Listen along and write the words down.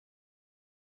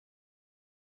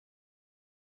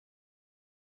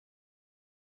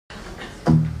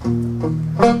I've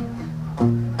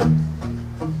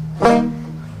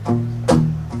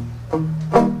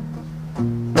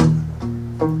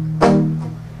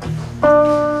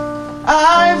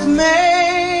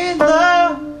made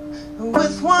love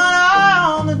with one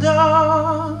eye on the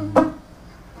door.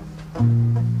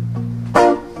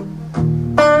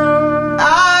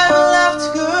 I've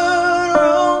left good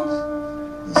rooms,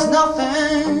 there's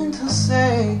nothing to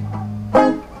say.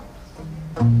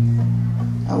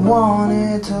 I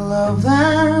wanted to love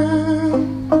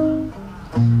them,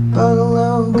 but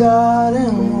love got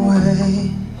in the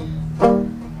way.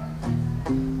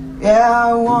 Yeah,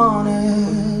 I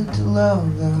wanted to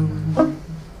love them,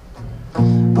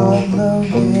 but love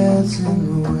gets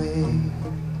in the way.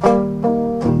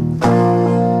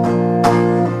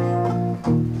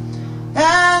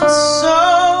 And so,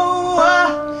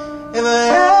 if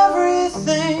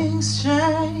everything's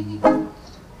changed,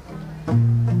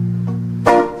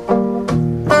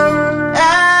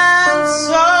 and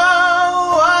so,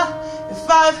 if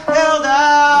I've held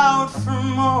out for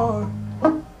more,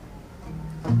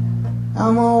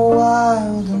 I'm all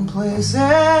wild in places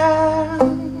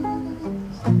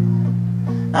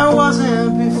I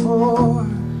wasn't before.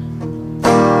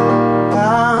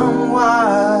 I'm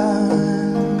wild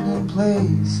in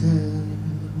places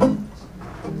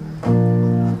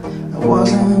I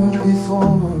wasn't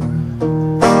before.